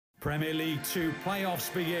Premier League 2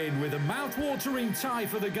 playoffs begin with a mouth-watering tie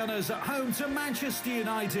for the Gunners at home to Manchester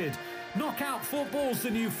United. Knockout football's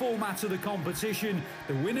the new format of the competition.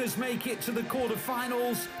 The winners make it to the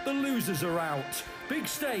quarter-finals, the losers are out. Big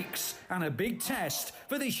stakes and a big test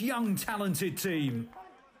for this young, talented team.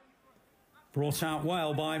 Brought out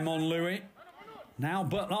well by Monlouis. Now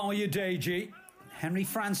Butler Oyedeji. Henry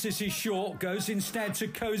Francis is short, goes instead to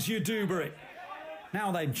Kozia Dubry.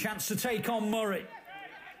 Now then, chance to take on Murray.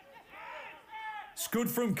 It's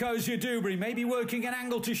good from Kozia Dubry, maybe working an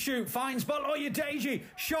angle to shoot. Finds Butler Oyedeji.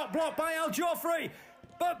 Shot blocked by El Joffrey.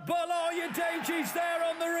 But Butler Oyedeji's there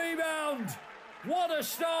on the rebound. What a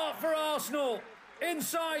start for Arsenal.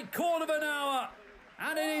 Inside quarter of an hour.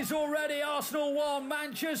 And it is already Arsenal 1,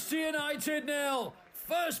 Manchester United 0.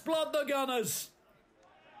 First blood, the Gunners.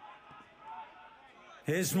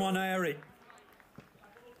 Here's Nwaneri.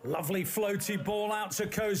 Lovely floaty ball out to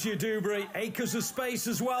Kozia Dubry. Acres of space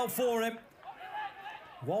as well for him.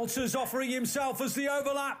 Walters offering himself as the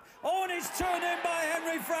overlap. Oh, and it's turned in by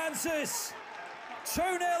Henry Francis.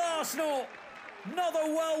 2-0 Arsenal. Another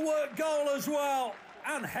well-worked goal as well.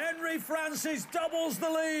 And Henry Francis doubles the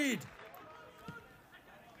lead.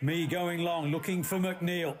 Me going long, looking for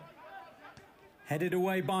McNeil. Headed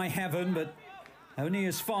away by Heaven, but only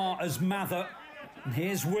as far as Mather. And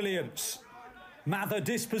here's Williams. Mather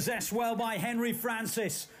dispossessed well by Henry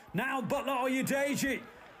Francis. Now Butler Oyedeji.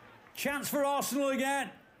 Chance for Arsenal again.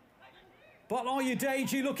 Butler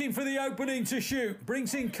Oyedeji looking for the opening to shoot.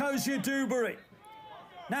 Brings in Kozia Dubry.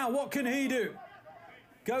 Now what can he do?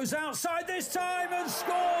 Goes outside this time and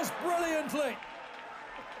scores brilliantly.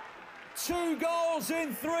 2 goals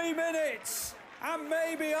in 3 minutes. And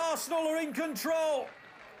maybe Arsenal are in control.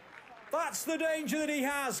 That's the danger that he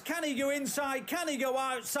has. Can he go inside? Can he go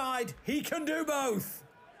outside? He can do both.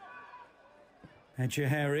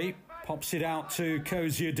 Ejeheri pops it out to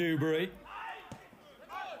Kozia Dubry.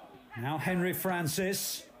 Now Henry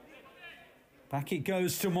Francis. Back it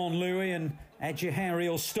goes to Monlouis, and Ejeheri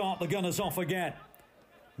will start the Gunners off again.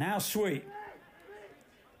 Now Sweet.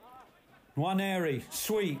 Nwaneri,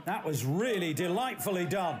 Sweet, that was really delightfully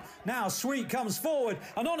done. Now Sweet comes forward,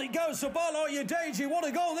 and on it goes to Butler Oyedeji. What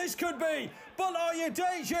a goal this could be. Butler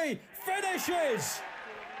Oyedeji finishes.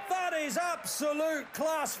 That is absolute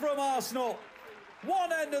class from Arsenal.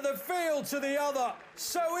 One end of the field to the other.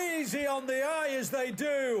 So easy on the eye as they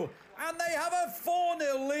do. And they have a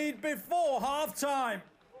 4-0 lead before half-time.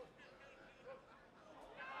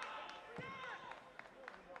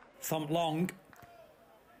 Thump long.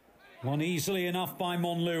 Won easily enough by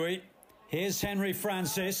Monlouis. Here's Henry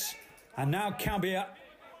Francis. And now Cabia.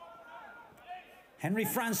 Henry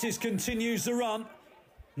Francis continues the run.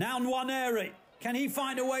 Now Nwaneri. Can he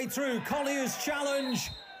find a way through? Collier's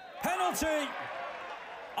challenge. Penalty.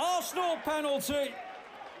 Arsenal penalty.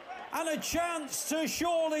 And a chance to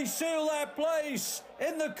surely seal their place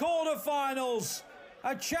in the quarter-finals.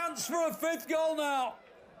 A chance for a 5th goal now.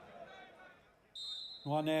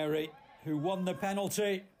 Nwaneri, who won the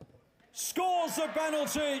penalty, scores the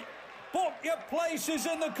penalty. Book your places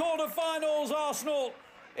in the quarter-finals, Arsenal.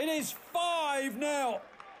 It is 5-0.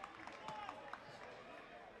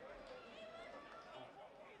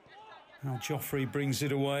 Now Joffrey brings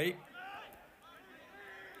it away.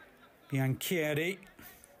 Bianchieri.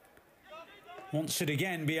 Wants it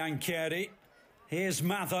again, Bianchieri. Here's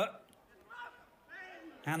Mather.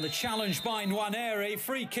 And the challenge by Nwaneri.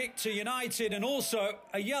 Free kick to United, and also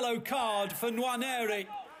a yellow card for Nwaneri.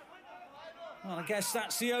 Well, I guess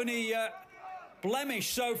that's the only blemish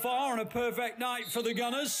so far on a perfect night for the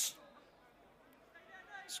Gunners.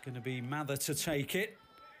 It's going to be Mather to take it.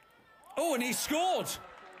 Oh, and he scored.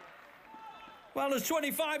 Well, there's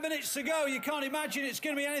 25 minutes to go. You can't imagine it's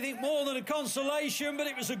going to be anything more than a consolation, but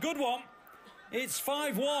it was a good one. It's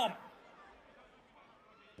 5-1.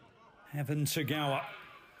 Heaven to Gower.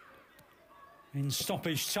 In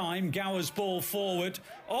stoppage time, Gower's ball forward.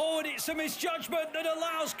 Oh, and it's a misjudgment that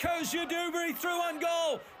allows Kozia Dubry through on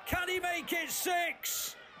goal. Can he make it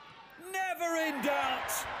 6? Never in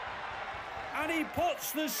doubt. And he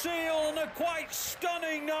puts the seal on a quite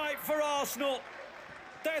stunning night for Arsenal.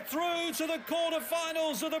 They're through to the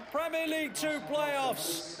quarter-finals of the Premier League 2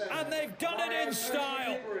 playoffs, and they've done it in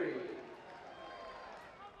style.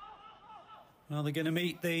 Well, they're going to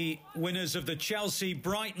meet the winners of the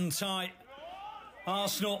Chelsea-Brighton tie.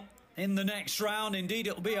 Arsenal in the next round. Indeed,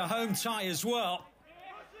 it'll be a home tie as well.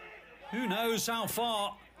 Who knows how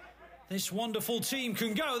far this wonderful team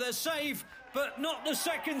can go. They're safe, but not the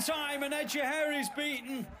second time, and Ejeheri's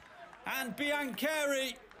beaten. And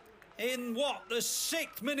Bianchieri in the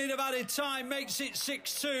 6th minute of added time makes it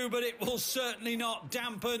 6-2, but it will certainly not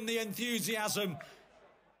dampen the enthusiasm